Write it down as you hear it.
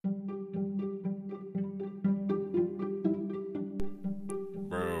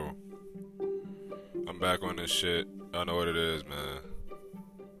back on this shit. I know what it is, man.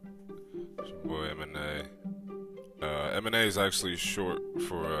 It's your boy M&A. M&A is actually short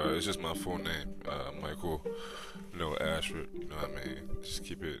for, it's just my full name, Michael, no Ashford, you know what I mean? Just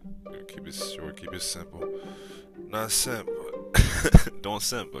keep it short, keep it simple. Not simp, but, don't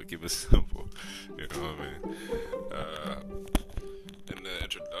simp, but keep it simple, you know what I mean? In the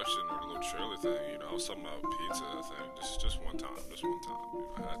introduction or the little trailer thing, I was talking about pizza, I think, just one time, I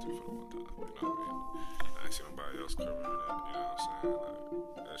had to for the one time, you know what I mean? I ain't seen nobody else covering it, you know what I'm saying?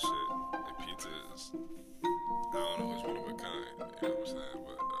 Like, that shit, like, pizza is, I don't know, it's one of a kind, you know what I'm saying?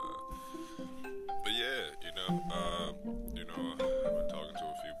 But yeah, I've been talking to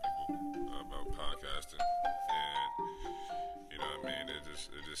a few people about podcasting, and you know what I mean. It just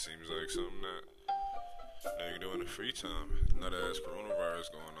seems like something that you can do in the free time. Not as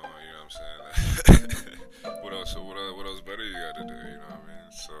coronavirus going on, you know what I'm saying? What else better you got to do, you know what I mean?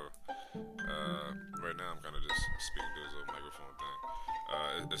 So right now I'm kind of just speaking to this little microphone thing.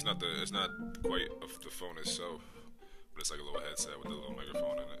 It's not quite the phone itself, but it's like a little headset with a little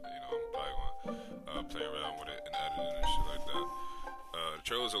microphone in it. I'm probably gonna play around with it and editing and shit like that. The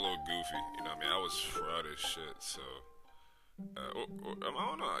trailer's a little goofy, you know what I mean? I was fried as shit, so I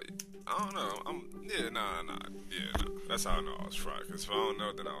don't know. Nah. That's how I know I was fried. Cause if I don't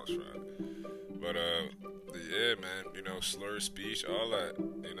know, then I was fried. But yeah, man. Slurred speech, all that.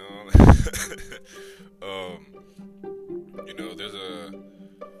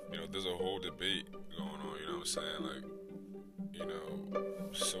 There's a whole debate going on. You know what I'm saying? Like,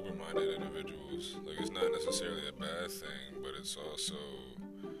 sober-minded individuals. Like, it's not necessarily a bad thing, but it's also,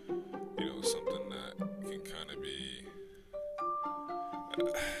 something that can kind of be.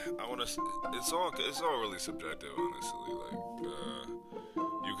 It's all really subjective, honestly. Like,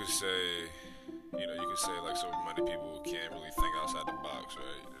 you could say, like sober-minded people can't really think outside the box,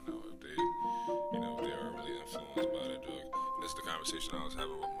 right? If they are really influenced by the drug. And this is the conversation I was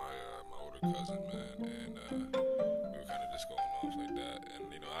having with my older cousin, man, and we were kind of just going off like that.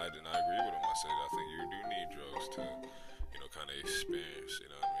 And I agree with him. I said I think you do need drugs to, kind of experience. You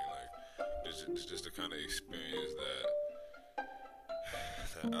know what I mean? Like, it's just the kind of experience that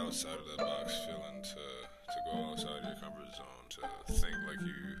outside of the box feeling to go outside your comfort zone, to think like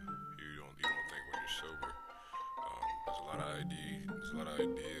you don't think when you're sober. There's a lot of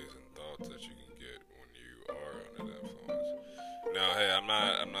ideas and thoughts that you can get when you are under the influence. Now, hey, I'm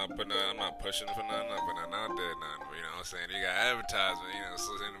not pushing for nothing, I'm not putting nothing out there, nothing. You know what I'm saying? You got advertisement,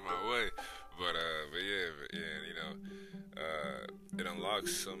 slipping my way. But it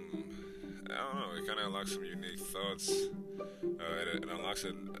unlocks some. I don't know. It kind of unlocks some unique thoughts. It unlocks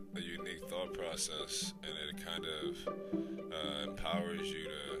a unique thought process, and it kind of empowers you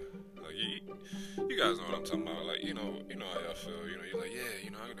to, like, you guys know what I'm talking about. Like, how y'all feel. You're like, yeah,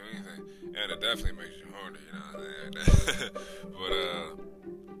 I can do anything, and it definitely makes you harder. You know what I'm saying? But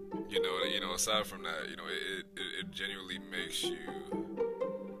aside from that, it genuinely makes you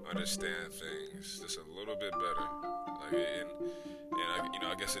understand things just a little bit better. Like,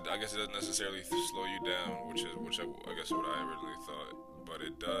 I guess it doesn't necessarily slow you down, which I guess what I originally thought, but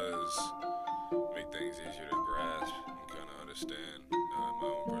it does make things easier to grasp and kind of understand my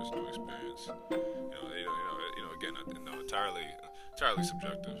own personal experience. Again, entirely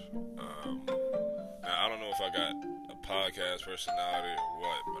subjective. Now I don't know if I got a podcast personality or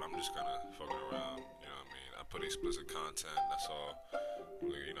what, but I'm just kind of fucking around. You know what I mean? I put explicit content. That's all.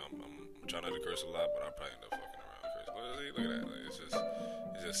 I'm trying not to curse a lot, but I probably end up fucking around cursing. Look at that. Like, it's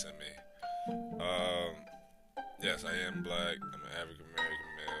just in me. Yes, I am black. I'm an African American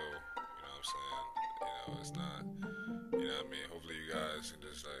male. You know what I'm saying? It's not. You know what I mean? Hopefully you guys can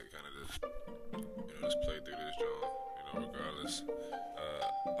just just play through this joint. Regardless.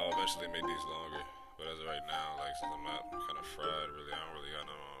 I'll eventually make these longer. But as of right now, like, since I'm kind of fried, really, I don't really got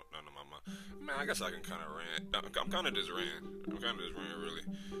none of my mind. Man, I guess I can kind of rant. I'm kind of just ranting, really.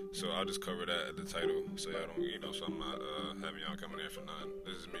 So I'll just cover that at the title, so y'all don't, so I'm not having y'all coming in for nothing.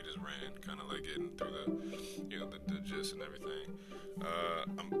 This is me just ranting, kind of like getting through the gist and everything.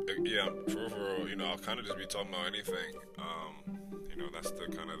 For overall, I'll kind of just be talking about anything. That's the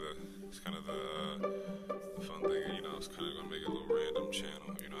kind of the fun thing. It's kind of gonna make a little random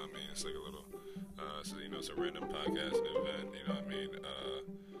channel. You know what I mean? It's like a little. It's a random podcast event. You know what I mean? I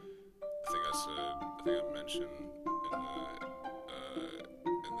think I mentioned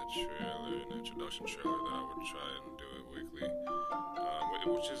in the trailer, in the introduction trailer, that I would try and do it weekly,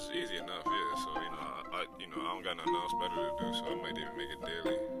 which is easy enough. Yeah. So I don't got nothing else better to do, so I might even make it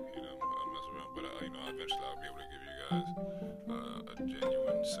daily. I'll mess around, but eventually I'll be able to give you guys a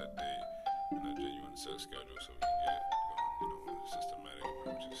genuine set date and a genuine set schedule, so we can get going, systematic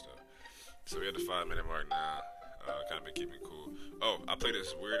approach and stuff. So we at the 5 minute mark now. Kind of been keeping cool. Oh, I played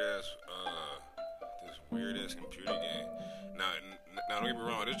this weird ass computer game. Now don't get me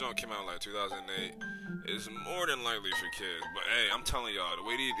wrong. This joint came out in like 2008. It's more than likely for kids. But hey, I'm telling y'all, the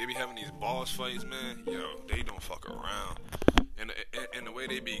way they be having these boss fights, man. Yo, they don't fuck around. And the way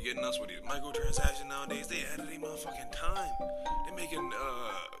they be getting us with these microtransactions nowadays, they added a motherfucking time. They making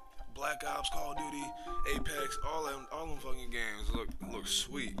Black Ops, Call of Duty, Apex, all them fucking games look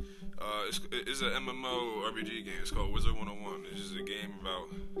sweet. It's an MMO RPG game. It's called Wizard 101. It's just a game about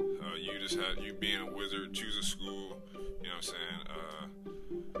you being a wizard, choose a school. You know what I'm saying?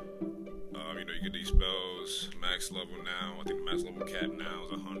 You get these spells, max level now. I think the max level cap now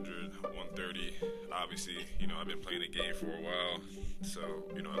is 100, 130. Obviously, I've been playing the game for a while. So,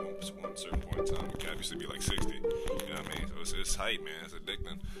 at one certain point in time, the cap used to be like 60. You know what I mean? So it's hype, man. It's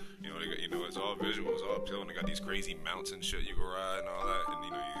addicting. It's all visual, it's all appealing. They got these crazy mounts and shit you can ride and all that. And,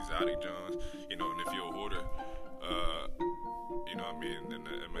 these exotic Johns. And if you're a hoarder, then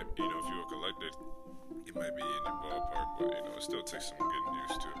it might, if you're a collector, it might be in your ballpark, but it still takes some getting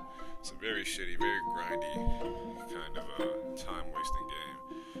used to. It's a very shitty, very grindy kind of time wasting game,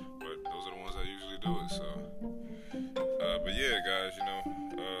 but those are the ones that usually do it. So, but yeah, guys, I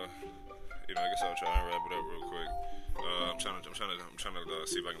guess I'll try and wrap it up real quick. I'm trying to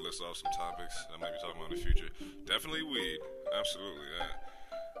see if I can list off some topics that I might be talking about in the future. Definitely weed, absolutely that.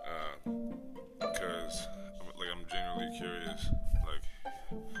 Because I'm genuinely curious,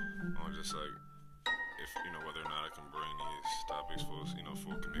 on just if whether or not I can bring these topics full, can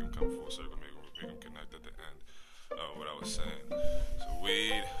make them come full circle, make them connect at the end. What I was saying. So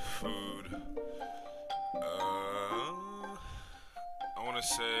weed, food. I want to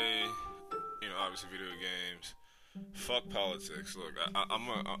say, obviously video games. Fuck politics. Look, I'm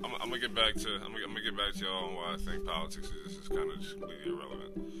gonna get back to y'all on why I think politics is kind of just completely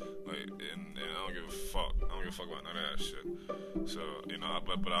irrelevant. And I don't give a fuck. I don't give a fuck about none of that shit. So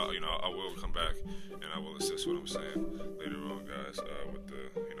but I will come back and I will assist what I'm saying later on, guys. With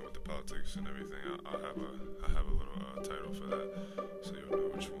the politics and everything, I'll have a little title for that, so you'll know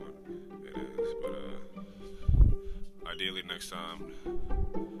which one it is. But ideally next time.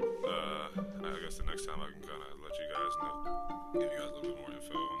 I guess the next time I can kind of let you guys know, give you guys a little bit more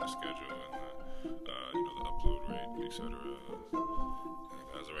info on the schedule and the upload rate, etc.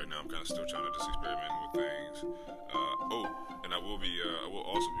 As of right now, I'm kind of still trying to just experiment with things. And I will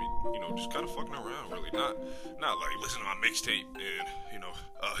also be, just kind of fucking around, really. Not like listen to my mixtape and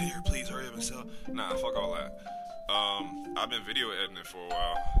here, please hurry up and sell. Nah, fuck all that. I've been video editing for a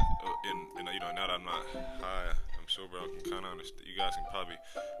while, and now that I'm not high, I'm sober, I can kind of understand. You guys can probably,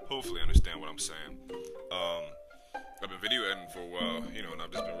 hopefully, understand what I'm saying. I've been video editing for a while, and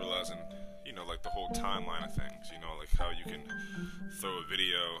I've just been realizing, the whole timeline of things, like how you can throw a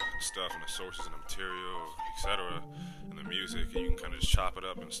video and stuff, and the sources and the material, etc., and the music, and you can kind of just chop it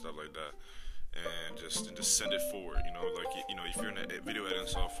up and stuff like that. And just send it forward, if you're in a video editing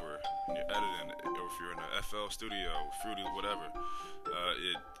software and you're editing, or if you're in an FL Studio, Fruity, whatever,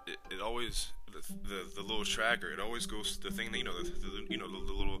 it always the little tracker, it always goes the thing, the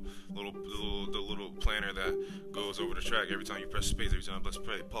little planner that goes over the track every time you press space, every time you press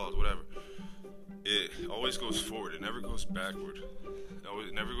play, pause, whatever. It always goes forward. It never goes backward.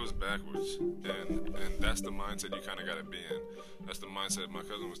 It never goes backwards, and that's the mindset you kind of gotta be in. That's the mindset my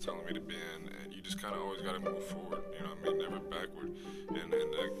cousin was telling me to be in, and you just kind of always gotta move forward. Never backward. And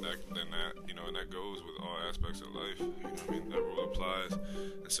that goes with all aspects of life. That rule applies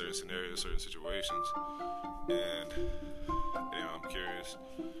in certain scenarios, certain situations, and I'm curious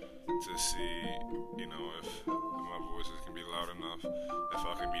to see, if my voices can be loud enough, if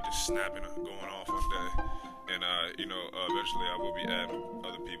I can be just snapping, going off one day. And, eventually I will be adding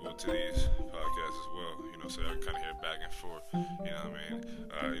other people to these podcasts as well, so I kind of hear back and forth,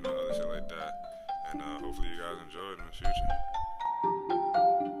 other shit like that. And hopefully you guys enjoy it in the future.